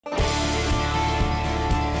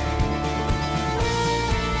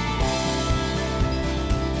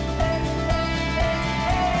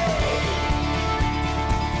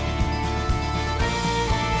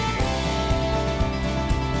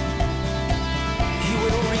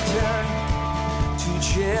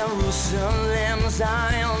Jerusalem,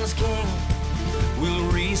 Zion's King,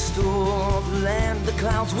 will restore the land. The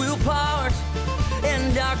clouds will part,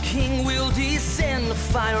 and our King will descend. The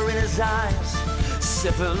fire in his eyes,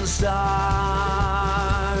 7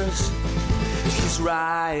 stars, his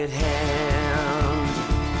right hand.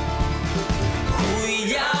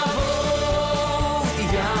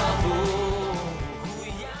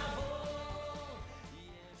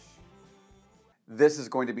 This is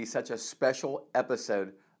going to be such a special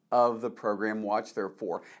episode of the program Watch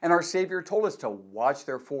Therefore. And our Savior told us to watch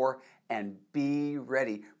therefore and be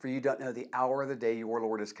ready, for you don't know the hour of the day your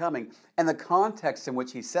Lord is coming. And the context in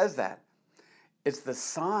which he says that, it's the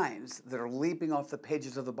signs that are leaping off the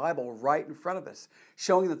pages of the Bible right in front of us,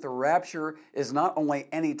 showing that the rapture is not only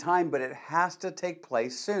any time, but it has to take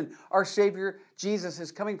place soon. Our Savior, Jesus,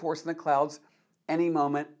 is coming for us in the clouds any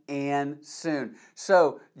moment and soon.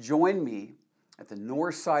 So join me at the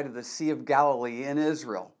north side of the Sea of Galilee in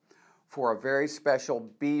Israel for a very special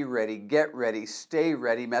be ready, get ready, stay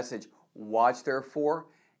ready message. Watch therefore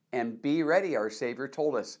and be ready, our Savior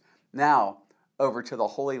told us. Now, over to the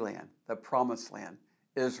Holy Land, the Promised Land,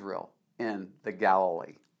 Israel in the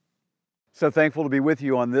Galilee. So thankful to be with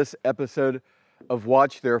you on this episode of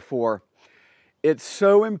Watch Therefore. It's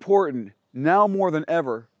so important, now more than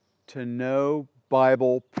ever, to know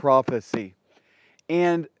Bible prophecy.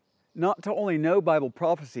 And not to only know Bible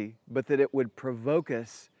prophecy, but that it would provoke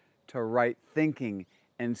us to right thinking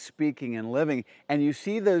and speaking and living. And you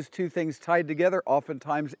see those two things tied together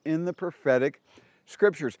oftentimes in the prophetic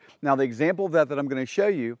scriptures. Now, the example of that I'm going to show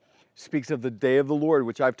you speaks of the day of the Lord,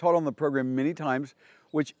 which I've taught on the program many times,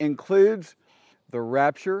 which includes the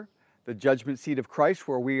rapture, the judgment seat of Christ,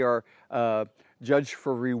 where we are judged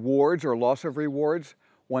for rewards or loss of rewards,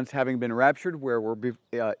 once having been raptured, where we're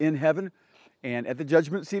in heaven. And at the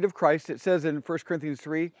judgment seat of Christ, it says in 1 Corinthians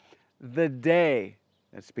 3, the day,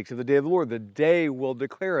 that speaks of the day of the Lord, the day will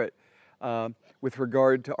declare it with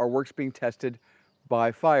regard to our works being tested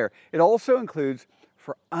by fire. It also includes,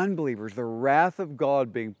 for unbelievers, the wrath of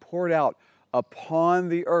God being poured out upon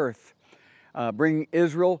the earth, bringing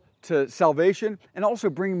Israel to salvation, and also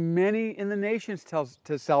bring many in the nations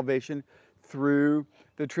to salvation through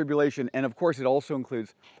the tribulation. And of course, it also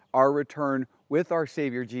includes our return with our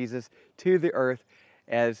Savior Jesus to the earth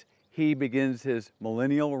as he begins his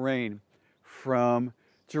millennial reign from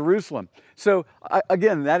Jerusalem. So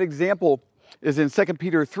again, that example is in 2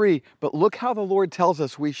 Peter 3, but look how the Lord tells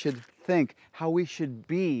us we should think, how we should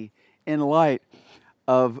be in light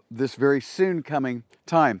of this very soon coming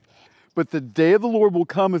time. But the day of the Lord will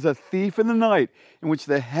come as a thief in the night, in which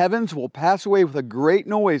the heavens will pass away with a great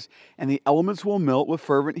noise, and the elements will melt with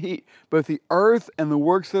fervent heat. Both the earth and the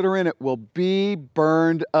works that are in it will be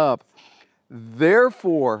burned up.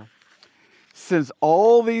 Therefore, since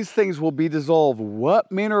all these things will be dissolved,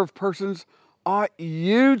 what manner of persons ought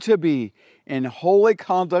you to be in holy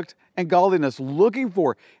conduct and godliness, looking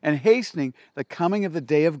for and hastening the coming of the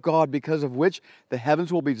day of God, because of which the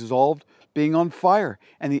heavens will be dissolved, being on fire,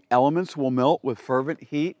 and the elements will melt with fervent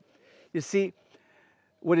heat? You see,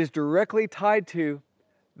 what is directly tied to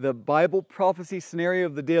the Bible prophecy scenario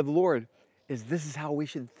of the day of the Lord is this is how we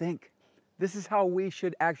should think. This is how we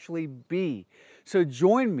should actually be. So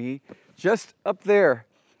join me just up there,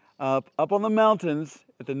 up on the mountains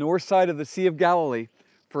at the north side of the Sea of Galilee,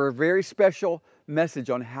 for a very special message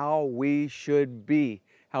on how we should be,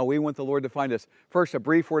 how we want the Lord to find us. First, a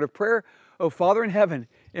brief word of prayer. Oh, Father in heaven,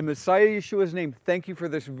 in Messiah Yeshua's name, thank you for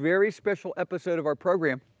this very special episode of our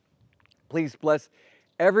program. Please bless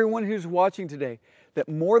everyone who's watching today, that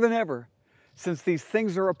more than ever, since these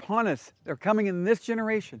things are upon us, they're coming in this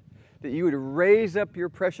generation, that you would raise up your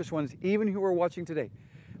precious ones, even who are watching today.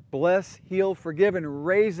 Bless, heal, forgive, and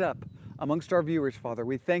raise up amongst our viewers, Father.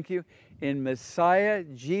 We thank you in Messiah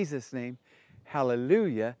Jesus' name.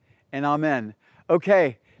 Hallelujah and amen.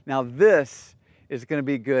 Okay, now this is going to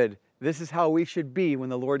be good. This is how we should be when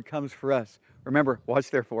the Lord comes for us. Remember, watch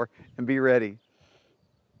therefore and be ready.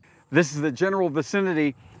 This is the general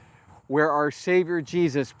vicinity where our Savior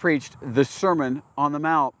Jesus preached the Sermon on the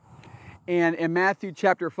Mount. And in Matthew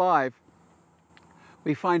chapter 5,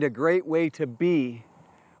 we find a great way to be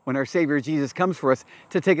when our Savior Jesus comes for us,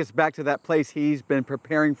 to take us back to that place he's been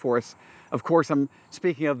preparing for us. Of course, I'm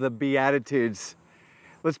speaking of the Beatitudes.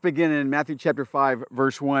 Let's begin in Matthew chapter 5,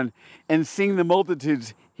 verse 1. And seeing the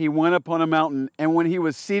multitudes, he went up on a mountain, and when he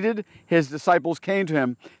was seated, his disciples came to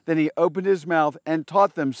him. Then he opened his mouth and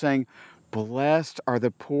taught them, saying, Blessed are the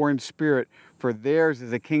poor in spirit, for theirs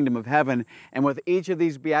is the kingdom of heaven. And with each of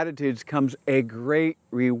these Beatitudes comes a great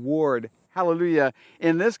reward. Hallelujah.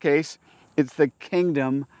 In this case, it's the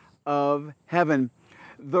kingdom of heaven,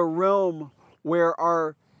 the realm where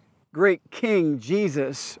our great King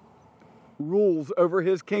Jesus rules over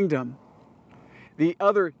his kingdom. The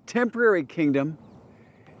other temporary kingdom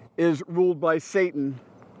is ruled by Satan,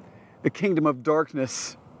 the kingdom of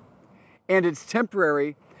darkness. And it's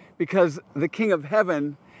temporary because the King of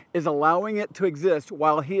Heaven is allowing it to exist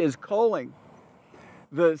while he is calling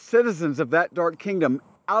the citizens of that dark kingdom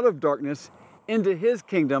out of darkness into his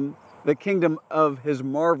kingdom, the kingdom of his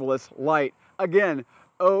marvelous light. Again,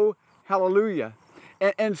 oh, hallelujah.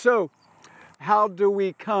 And so, how do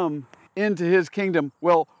we come into his kingdom?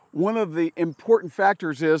 Well, one of the important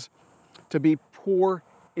factors is to be poor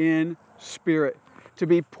in spirit. To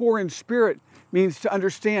be poor in spirit means to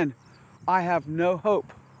understand, I have no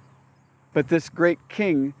hope, but this great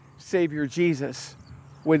King, Savior Jesus,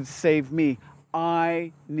 would save me.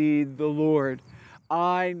 I need the Lord.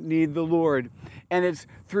 I need the Lord. And it's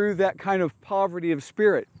through that kind of poverty of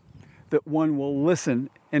spirit that one will listen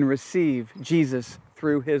and receive Jesus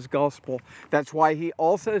through his gospel. That's why he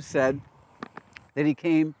also said that he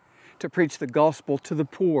came to preach the gospel to the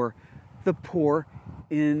poor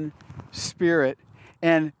in spirit.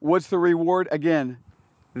 And what's the reward? Again,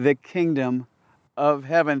 the kingdom of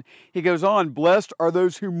heaven. He goes on, blessed are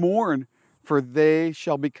those who mourn, for they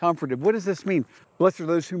shall be comforted. What does this mean? Blessed are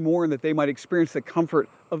those who mourn, that they might experience the comfort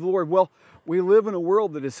of the Lord. Well, we live in a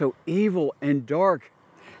world that is so evil and dark,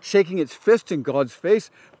 shaking its fist in God's face,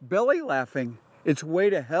 belly laughing its way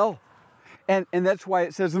to hell. And that's why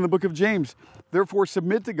it says in the book of James, therefore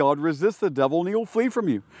submit to God, resist the devil, and he will flee from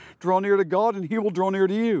you. Draw near to God, and he will draw near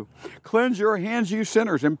to you. Cleanse your hands, you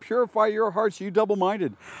sinners, and purify your hearts, you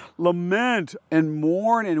double-minded. Lament and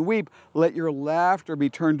mourn and weep. Let your laughter be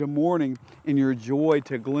turned to mourning, and your joy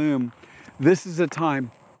to gloom. This is a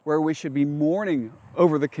time where we should be mourning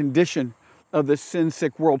over the condition of the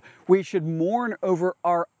sin-sick world. We should mourn over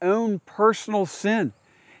our own personal sin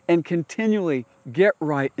and continually get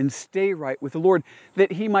right and stay right with the Lord,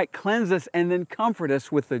 that he might cleanse us and then comfort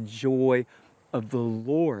us with the joy of the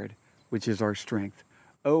Lord, which is our strength.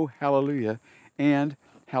 Oh, hallelujah and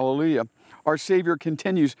hallelujah. Our Savior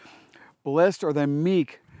continues, blessed are the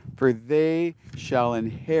meek, for they shall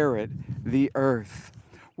inherit the earth.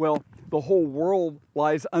 Well, the whole world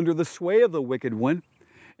lies under the sway of the wicked one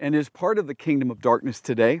and is part of the kingdom of darkness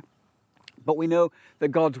today. But we know that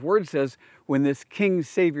God's word says when this King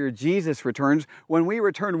Savior Jesus returns, when we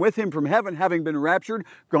return with him from heaven, having been raptured,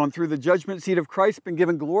 gone through the judgment seat of Christ, been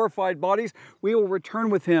given glorified bodies, we will return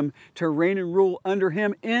with him to reign and rule under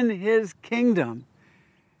him in his kingdom.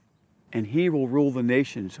 And he will rule the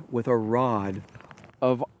nations with a rod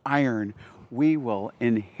of iron. We will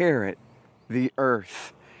inherit the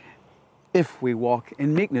earth if we walk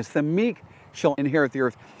in meekness. The meek shall inherit the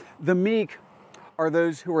earth. The meek are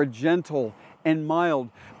those who are gentle and mild.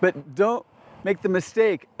 But don't make the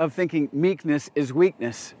mistake of thinking meekness is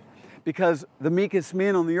weakness, because the meekest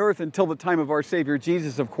man on the earth until the time of our Savior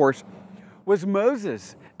Jesus, of course, was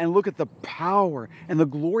Moses. And look at the power and the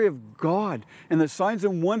glory of God and the signs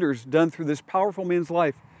and wonders done through this powerful man's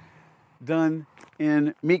life, done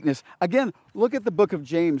in meekness. Again, look at the book of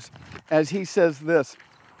James as he says this.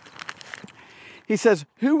 He says,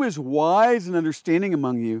 who is wise and understanding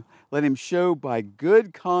among you? Let him show by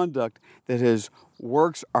good conduct that his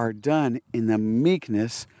works are done in the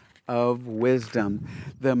meekness of wisdom.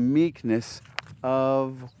 The meekness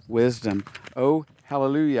of wisdom. Oh,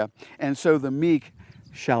 hallelujah. And so the meek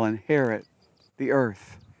shall inherit the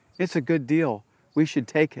earth. It's a good deal. We should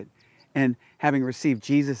take it. And having received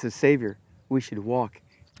Jesus as Savior, we should walk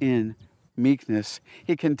in meekness.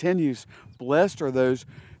 He continues, blessed are those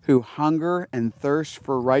who hunger and thirst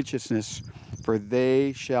for righteousness, for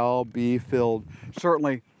they shall be filled.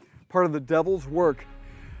 Certainly, part of the devil's work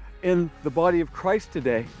in the body of Christ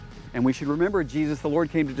today, and we should remember Jesus the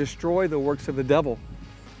Lord came to destroy the works of the devil.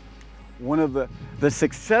 One of the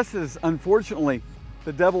successes, unfortunately,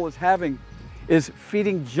 the devil is having is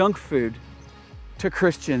feeding junk food to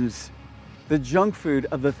Christians. The junk food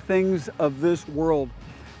of the things of this world.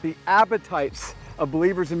 The appetites of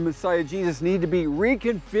believers in Messiah Jesus need to be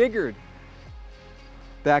reconfigured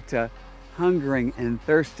back to hungering and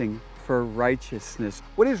thirsting for righteousness.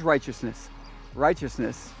 What is righteousness?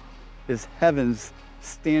 Righteousness is heaven's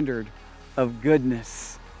standard of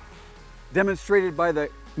goodness, demonstrated by the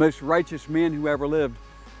most righteous man who ever lived,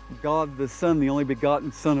 God the Son, the only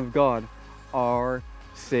begotten Son of God, our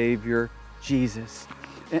Savior Jesus.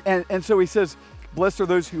 And so he says, blessed are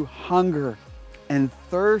those who hunger and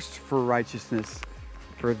thirst for righteousness,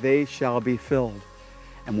 for they shall be filled.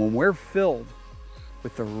 And when we're filled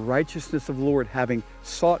with the righteousness of the Lord, having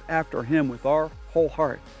sought after him with our whole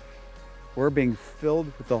heart, we're being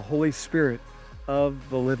filled with the Holy Spirit of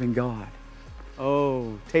the living God.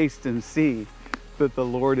 Oh, taste and see that the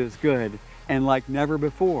Lord is good. And like never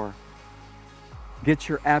before, get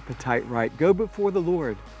your appetite right. Go before the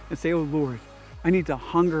Lord and say, oh Lord, I need to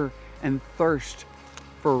hunger and thirst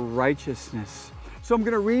for righteousness. So I'm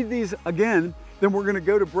going to read these again, then we're going to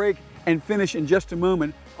go to break and finish in just a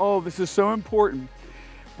moment. Oh, this is so important.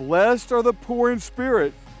 Blessed are the poor in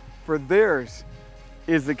spirit, for theirs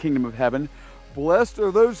is the kingdom of heaven. Blessed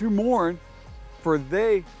are those who mourn, for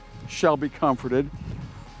they shall be comforted.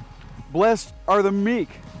 Blessed are the meek,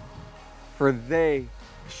 for they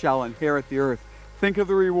shall inherit the earth. Think of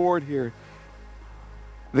the reward here.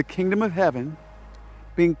 The kingdom of heaven,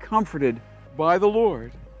 being comforted by the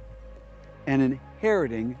Lord, and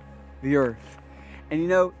inheriting the earth. And you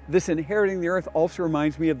know, this inheriting the earth also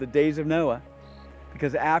reminds me of the days of Noah,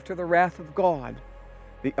 because after the wrath of God,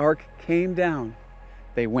 the ark came down.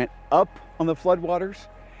 They went up on the floodwaters,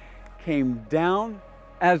 came down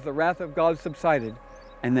as the wrath of God subsided,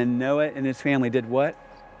 and then Noah and his family did what?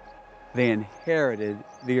 They inherited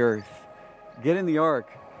the earth. Get in the ark.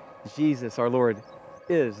 Jesus, our Lord,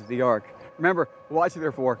 is the ark. Remember, watch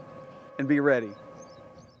therefore and be ready.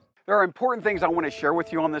 There are important things I want to share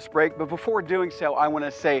with you on this break, but before doing so, I want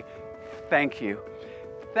to say thank you.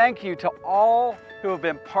 Thank you to all who have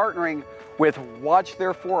been partnering with Watch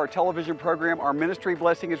Therefore, our television program, our ministry,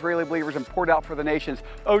 Blessing Israeli Believers, and Poured Out for the Nations.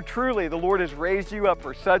 Oh, truly, the Lord has raised you up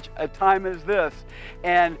for such a time as this.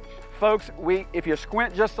 And folks, if you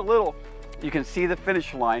squint just a little, you can see the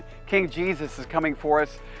finish line. King Jesus is coming for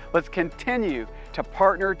us. Let's continue to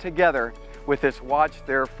partner together with this Watch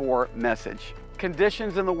Therefore message.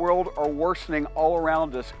 Conditions in the world are worsening all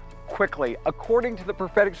around us quickly. According to the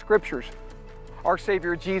prophetic scriptures, our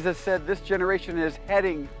Savior Jesus said this generation is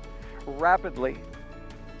heading rapidly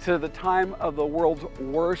to the time of the world's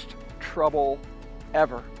worst trouble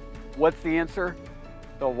ever. What's the answer?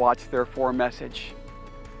 The Watch Therefore message.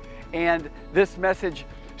 And this message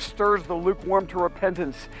stirs the lukewarm to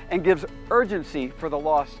repentance and gives urgency for the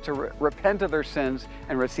lost to repent of their sins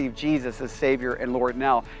and receive Jesus as Savior and Lord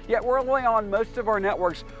now. Yet we're only on most of our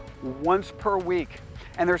networks once per week.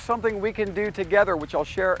 And there's something we can do together, which I'll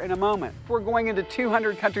share in a moment. We're going into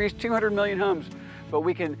 200 countries, 200 million homes, but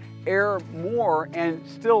we can air more and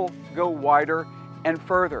still go wider and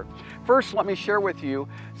further. First, let me share with you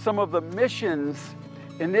some of the missions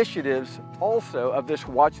initiatives also of this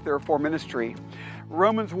Watch Therefore ministry.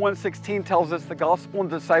 Romans 1:16 tells us the gospel and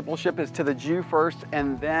discipleship is to the Jew first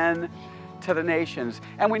and then to the nations.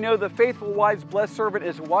 And we know the faithful, wise, blessed servant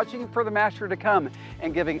is watching for the master to come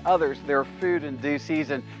and giving others their food in due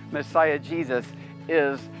season. Messiah Jesus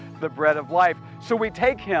is the bread of life. So we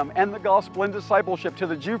take him and the gospel and discipleship to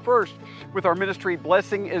the Jew first with our ministry,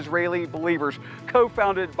 Blessing Israeli Believers,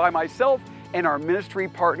 co-founded by myself and our ministry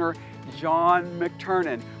partner, John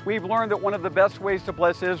McTernan. We've learned that one of the best ways to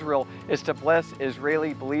bless Israel is to bless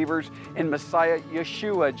Israeli believers in Messiah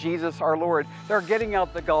Yeshua, Jesus our Lord. They're getting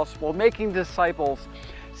out the gospel, making disciples,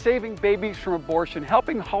 saving babies from abortion,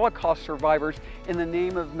 helping Holocaust survivors in the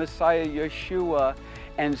name of Messiah Yeshua,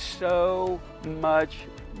 and so much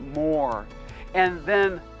more. And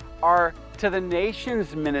then our To the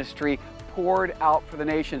Nations ministry, Poured Out for the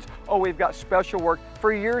Nations. Oh, we've got special work.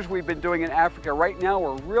 For years we've been doing in Africa. Right now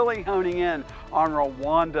we're really honing in on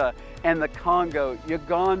Rwanda and the Congo,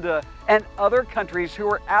 Uganda, and other countries who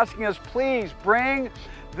are asking us, please bring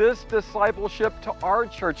this discipleship to our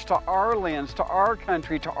church, to our lands, to our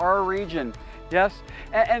country, to our region. Yes?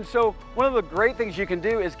 And so one of the great things you can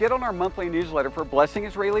do is get on our monthly newsletter for Blessing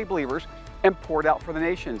Israeli Believers and Poured Out for the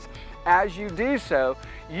Nations. As you do so,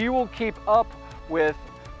 you will keep up with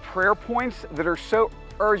prayer points that are so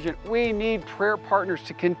urgent. We need prayer partners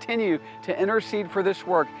to continue to intercede for this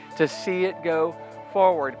work, to see it go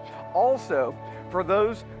forward. Also, for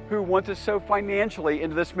those who want to sow financially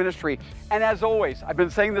into this ministry, and as always, I've been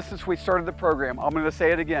saying this since we started the program, I'm going to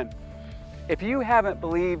say it again. If you haven't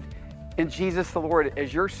believed in Jesus the Lord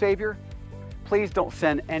as your Savior, please don't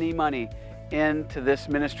send any money into this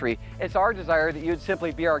ministry. It's our desire that you would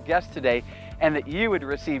simply be our guest today and that you would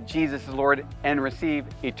receive Jesus as Lord and receive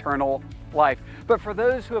eternal life. But for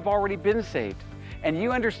those who have already been saved and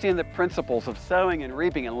you understand the principles of sowing and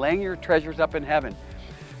reaping and laying your treasures up in heaven,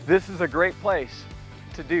 this is a great place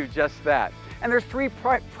to do just that. And there's three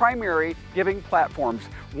primary giving platforms.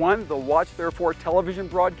 One, the Watch Therefore television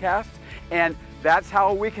broadcast, and that's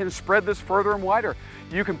how we can spread this further and wider.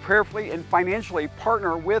 You can prayerfully and financially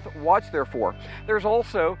partner with Watch Therefore. There's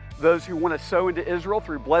also those who want to sow into Israel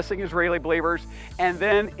through Blessing Israeli Believers, and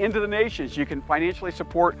then into the nations. You can financially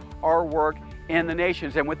support our work in the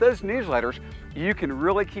nations. And with those newsletters, you can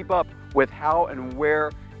really keep up with how and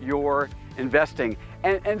where you're investing.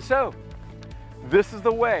 And so, This is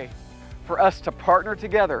the way for us to partner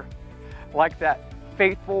together like that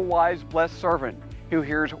faithful, wise, blessed servant who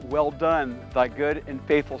hears, "Well done, thy good and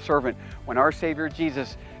faithful servant," when our Savior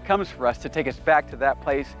Jesus comes for us to take us back to that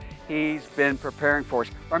place He's been preparing for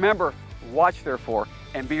us. Remember, watch therefore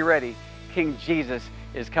and be ready. King Jesus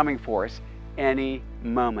is coming for us any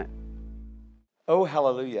moment. Oh,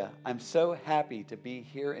 hallelujah. I'm so happy to be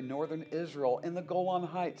here in northern Israel in the Golan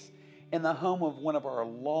Heights, in the home of one of our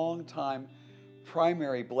longtime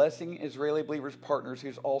primary Blessing Israeli Believers partners,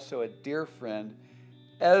 who's also a dear friend,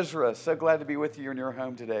 Ezra. So glad to be with you in your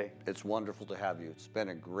home today. It's wonderful to have you. It's been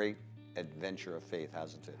a great adventure of faith,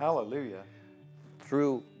 hasn't it? Hallelujah.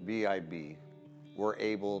 Through BIB, we're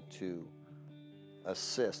able to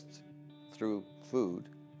assist through food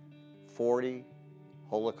 40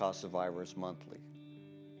 Holocaust survivors monthly.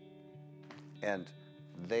 And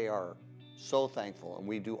they are so thankful, and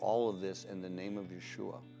we do all of this in the name of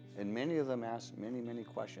Yeshua. And many of them ask many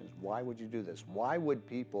questions. Why would you do this? Why would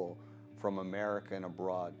people from America and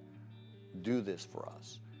abroad do this for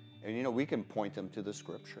us? And you know, we can point them to the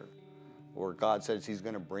scripture where God says He's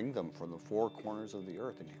going to bring them from the four corners of the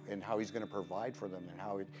earth, and how He's going to provide for them, and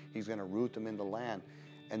how He's going to root them in the land.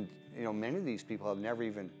 And you know, many of these people have never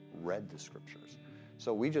even read the scriptures.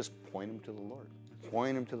 So we just point them to the Lord,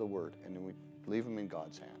 point them to the Word, and then we leave them in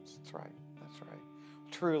God's hands. That's right. That's right.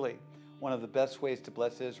 Truly, one of the best ways to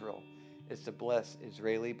bless Israel is to bless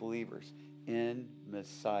Israeli believers in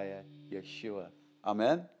Messiah Yeshua.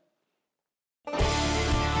 Amen.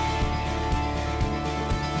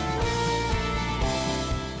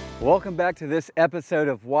 Welcome back to this episode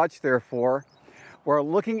of Watch Therefore. We're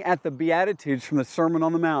looking at the Beatitudes from the Sermon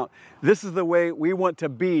on the Mount. This is the way we want to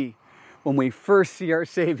be when we first see our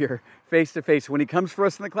Savior face to face, when He comes for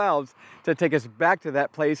us in the clouds to take us back to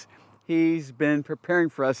that place He's been preparing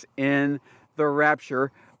for us in the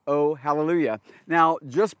rapture. Oh, hallelujah. Now,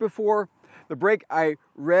 just before the break, I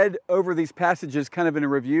read over these passages kind of in a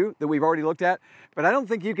review that we've already looked at, but I don't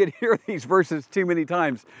think you could hear these verses too many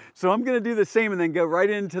times. So I'm going to do the same and then go right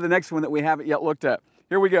into the next one that we haven't yet looked at.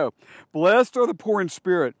 Here we go. Blessed are the poor in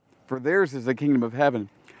spirit, for theirs is the kingdom of heaven.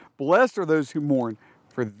 Blessed are those who mourn,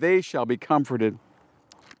 for they shall be comforted.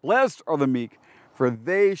 Blessed are the meek, for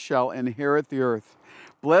they shall inherit the earth.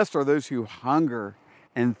 Blessed are those who hunger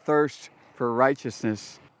and thirst for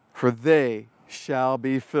righteousness, for they shall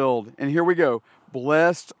be filled. And here we go.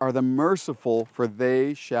 Blessed are the merciful, for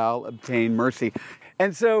they shall obtain mercy.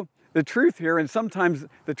 And so the truth here, and sometimes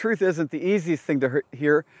the truth isn't the easiest thing to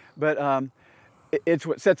hear, but it's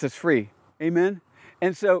what sets us free. Amen?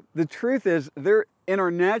 And so the truth is, there in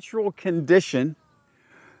our natural condition,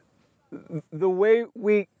 the way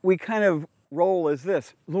we kind of roll is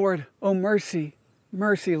this: Lord, oh mercy,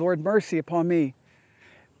 mercy, Lord, mercy upon me.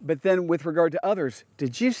 But then with regard to others,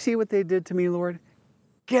 did you see what they did to me, Lord?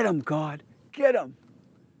 Get them, God, get them.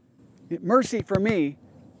 Mercy for me,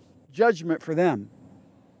 judgment for them.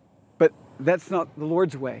 But that's not the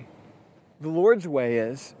Lord's way. The Lord's way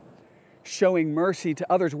is showing mercy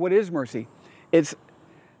to others. What is mercy? It's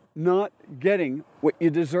not getting what you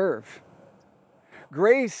deserve.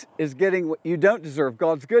 Grace is getting what you don't deserve,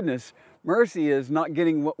 God's goodness. Mercy is not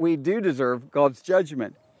getting what we do deserve, God's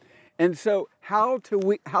judgment. And so how do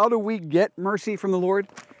we get mercy from the Lord?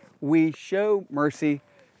 We show mercy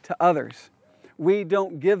to others. We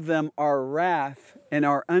don't give them our wrath and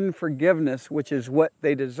our unforgiveness, which is what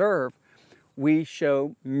they deserve. We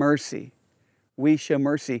show mercy. We show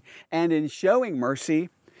mercy. And in showing mercy,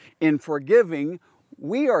 in forgiving,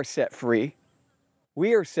 we are set free.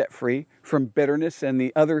 We are set free from bitterness and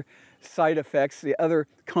the other side effects, the other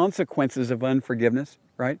consequences of unforgiveness,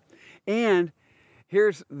 right? And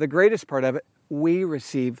here's the greatest part of it. We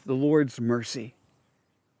receive the Lord's mercy.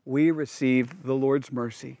 We receive the Lord's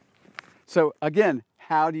mercy. So again,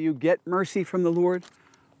 how do you get mercy from the Lord?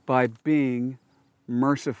 By being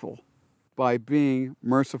merciful. By being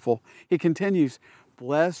merciful. He continues,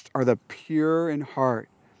 blessed are the pure in heart,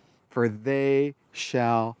 for they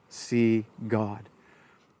shall see God.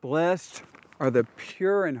 Blessed are the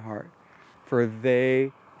pure in heart, for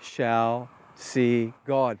they shall see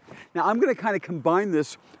God. Now, I'm going to kind of combine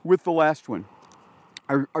this with the last one.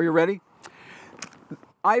 Are you ready?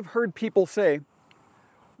 I've heard people say,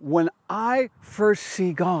 when I first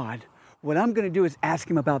see God, what I'm going to do is ask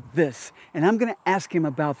Him about this, and I'm going to ask Him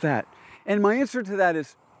about that. And my answer to that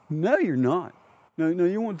is, no, you're not. No,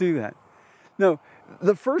 you won't do that. No,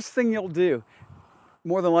 the first thing you'll do,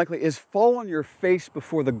 more than likely, is fall on your face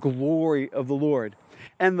before the glory of the Lord.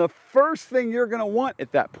 And the first thing you're going to want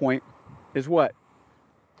at that point is what?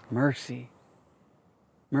 Mercy.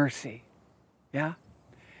 Mercy. Yeah?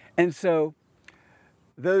 And so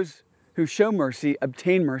those who show mercy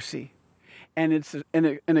obtain mercy. And it's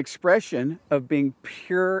an expression of being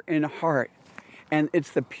pure in heart. And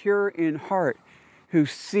it's the pure in heart who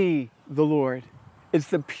see the Lord. It's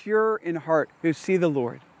the pure in heart who see the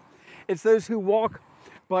Lord. It's those who walk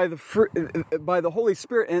by the Holy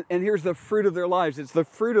Spirit. And here's the fruit of their lives. It's the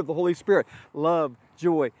fruit of the Holy Spirit. Love,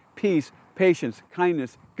 joy, peace, patience,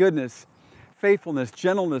 kindness, goodness, faithfulness,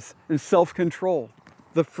 gentleness, and self-control.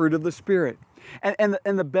 The fruit of the Spirit. And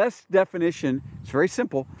the best definition, it's very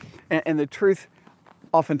simple, and the truth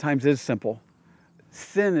oftentimes is simple.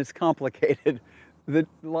 Sin is complicated. The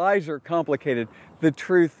lies are complicated. The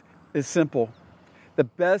truth is simple. The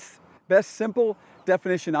best simple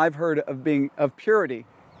definition I've heard of purity,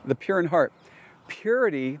 the pure in heart.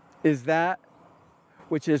 Purity is that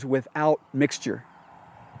which is without mixture.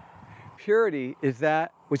 Purity is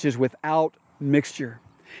that which is without mixture.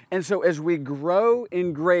 And so as we grow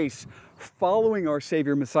in grace, following our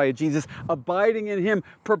Savior Messiah Jesus, abiding in Him,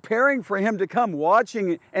 preparing for Him to come,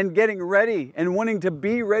 watching and getting ready and wanting to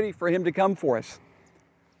be ready for Him to come for us,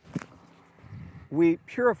 we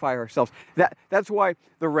purify ourselves. That's why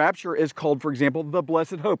the rapture is called, for example, the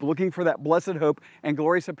blessed hope, looking for that blessed hope and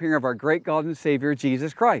glorious appearing of our great God and Savior,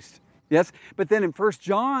 Jesus Christ. Yes? But then in 1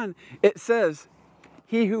 John, it says,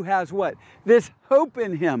 he who has what? This hope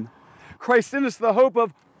in Him. Christ in us, the hope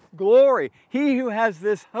of glory. He who has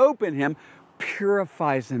this hope in Him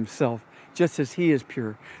purifies himself just as He is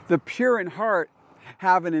pure. The pure in heart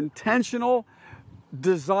have an intentional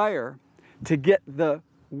desire to get the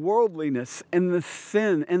worldliness and the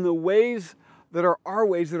sin and the ways that are our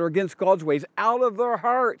ways that are against God's ways out of their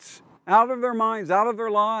hearts, out of their minds, out of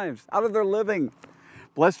their lives, out of their living.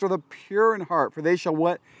 Blessed are the pure in heart, for they shall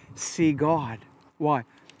what? See God. Why?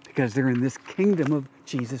 Because they're in this kingdom of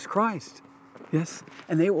Jesus Christ. Yes?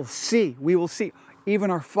 And we will see,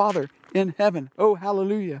 even our Father in heaven. Oh,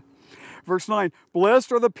 hallelujah. Verse 9,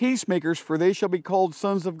 blessed are the peacemakers, for they shall be called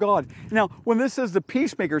sons of God. Now, when this says the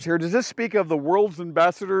peacemakers here, does this speak of the world's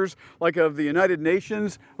ambassadors, like of the United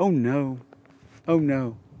Nations? Oh, no. Oh,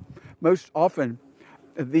 no. Most often,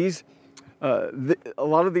 a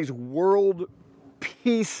lot of these world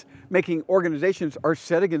peace-making organizations are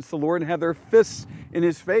set against the Lord and have their fists in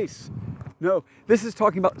His face. No, this is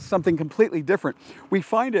talking about something completely different. We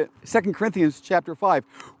find it, 2 Corinthians chapter 5.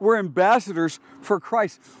 We're ambassadors for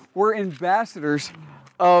Christ. We're ambassadors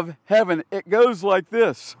of heaven. It goes like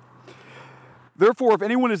this. Therefore, if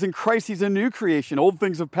anyone is in Christ, he's a new creation. Old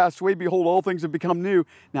things have passed away. Behold, all things have become new.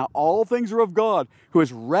 Now all things are of God, who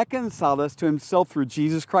has reconciled us to Himself through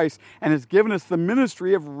Jesus Christ and has given us the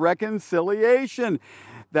ministry of reconciliation.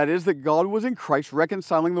 That is, that God was in Christ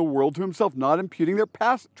reconciling the world to Himself, not imputing their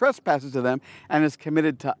trespasses to them, and has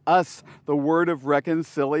committed to us the word of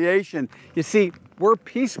reconciliation. You see, we're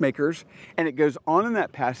peacemakers, and it goes on in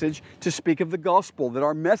that passage to speak of the gospel, that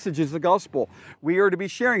our message is the gospel. We are to be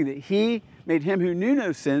sharing that He made Him who knew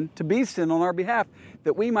no sin to be sin on our behalf,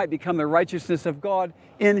 that we might become the righteousness of God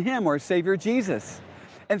in Him, our Savior Jesus.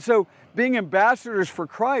 And so, being ambassadors for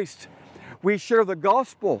Christ, we share the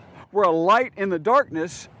gospel. We're a light in the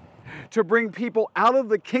darkness to bring people out of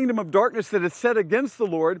the kingdom of darkness that is set against the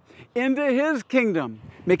Lord into His kingdom,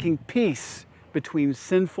 making peace between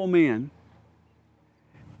sinful man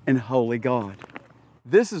and holy God.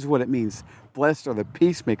 This is what it means. Blessed are the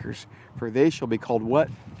peacemakers, for they shall be called what?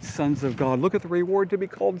 Sons of God. Look at the reward to be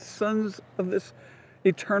called sons of this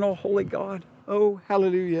eternal holy God. Oh,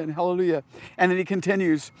 hallelujah and hallelujah. And then he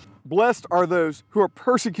continues, blessed are those who are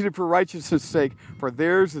persecuted for righteousness' sake, for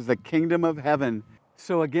theirs is the kingdom of heaven.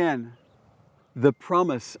 So again, the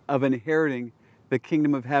promise of inheriting the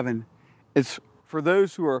kingdom of heaven is for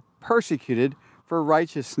those who are persecuted for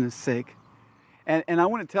righteousness' sake. And I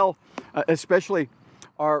want to tell, especially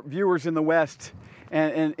our viewers in the West,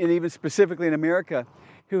 and even specifically in America,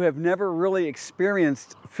 who have never really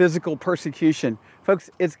experienced physical persecution. Folks,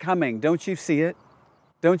 it's coming. Don't you see it?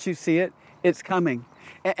 Don't you see it? It's coming.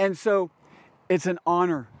 And so it's an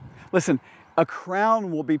honor. Listen, a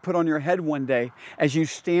crown will be put on your head one day as you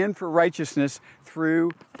stand for righteousness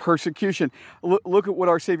through persecution. Look at what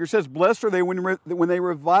our Savior says. Blessed are they when they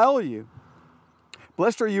revile you.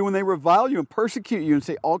 Blessed are you when they revile you and persecute you and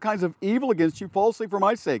say all kinds of evil against you falsely for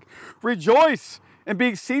my sake. Rejoice and be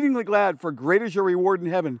exceedingly glad, for great is your reward in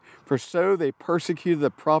heaven. For so they persecuted the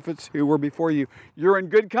prophets who were before you. You're in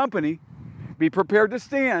good company. Be prepared to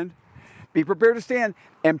stand. Be prepared to stand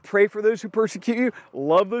and pray for those who persecute you.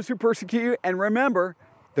 Love those who persecute you. And remember,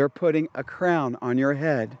 they're putting a crown on your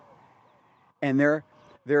head. And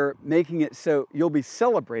they're making it so you'll be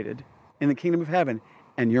celebrated in the kingdom of heaven.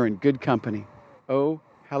 And you're in good company. Oh,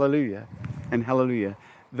 hallelujah and hallelujah.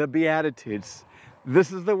 The Beatitudes.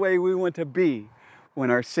 This is the way we want to be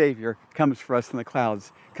when our Savior comes for us in the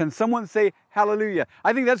clouds. Can someone say hallelujah?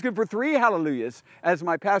 I think that's good for 3 hallelujahs. As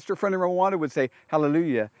my pastor friend in Rwanda would say,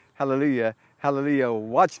 hallelujah, hallelujah, hallelujah.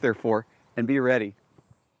 Watch therefore and be ready.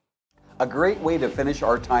 A great way to finish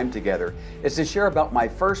our time together is to share about my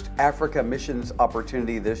first Africa missions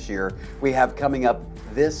opportunity this year we have coming up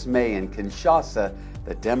this May in Kinshasa,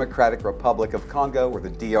 the Democratic Republic of Congo, or the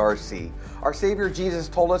DRC. Our Savior Jesus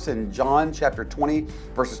told us in John chapter 20,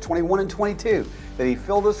 verses 21 and 22, that He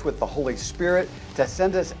filled us with the Holy Spirit to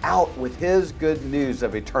send us out with His good news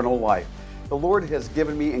of eternal life. The Lord has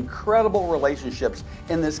given me incredible relationships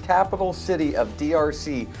in this capital city of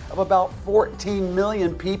DRC of about 14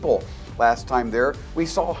 million people. Last time there, we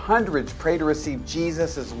saw hundreds pray to receive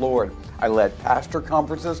Jesus as Lord. I led pastor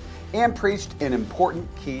conferences and preached in important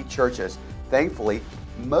key churches. Thankfully,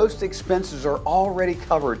 most expenses are already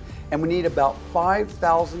covered, and we need about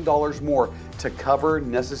 $5,000 more to cover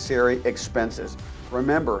necessary expenses.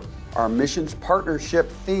 Remember, our missions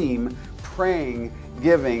partnership theme, praying,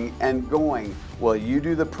 giving, and going. Will you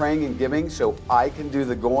do the praying and giving so I can do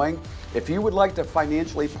the going? If you would like to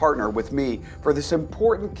financially partner with me for this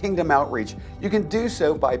important kingdom outreach, you can do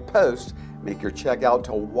so by post. Make your check out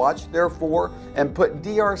to Watch Therefore and put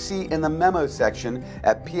DRC in the memo section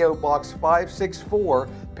at P.O. Box 564,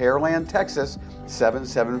 Pearland, Texas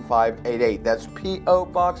 77588. That's P.O.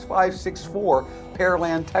 Box 564,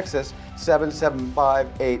 Pearland, Texas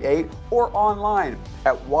 77588, or online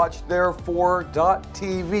at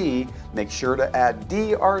watchtherefore.tv. Make sure to add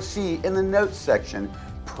DRC in the notes section.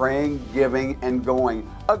 Praying, giving, and going.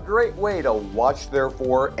 A great way to watch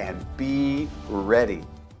therefore and be ready.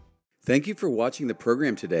 Thank you for watching the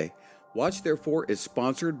program today. Watch Therefore is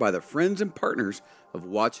sponsored by the friends and partners of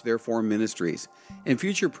Watch Therefore Ministries. In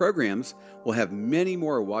future programs, we'll have many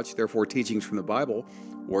more Watch Therefore teachings from the Bible,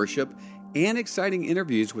 worship, and exciting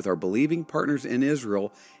interviews with our believing partners in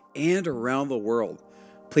Israel and around the world.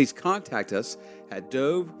 Please contact us at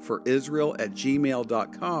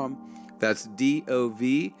doveforisrael@gmail.com. That's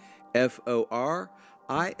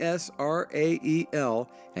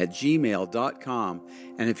DOVFORISRAEL@gmail.com.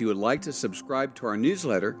 And if you would like to subscribe to our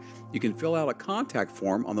newsletter, you can fill out a contact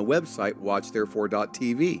form on the website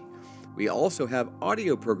watchtherefore.tv. We also have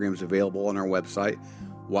audio programs available on our website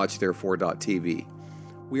watchtherefore.tv.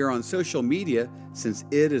 We are on social media since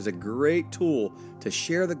it is a great tool to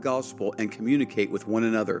share the gospel and communicate with one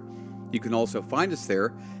another. You can also find us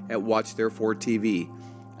there at Watch Therefore TV.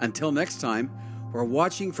 Until next time, we're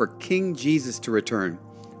watching for King Jesus to return.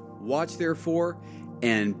 Watch therefore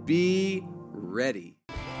and be ready.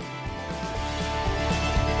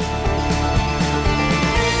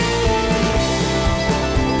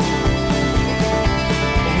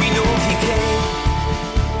 We know He came,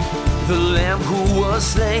 the Lamb who was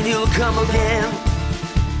slain, He'll come again,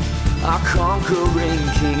 our conquering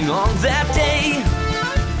King on that day.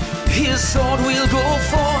 His sword will go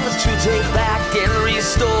forth to take back and restore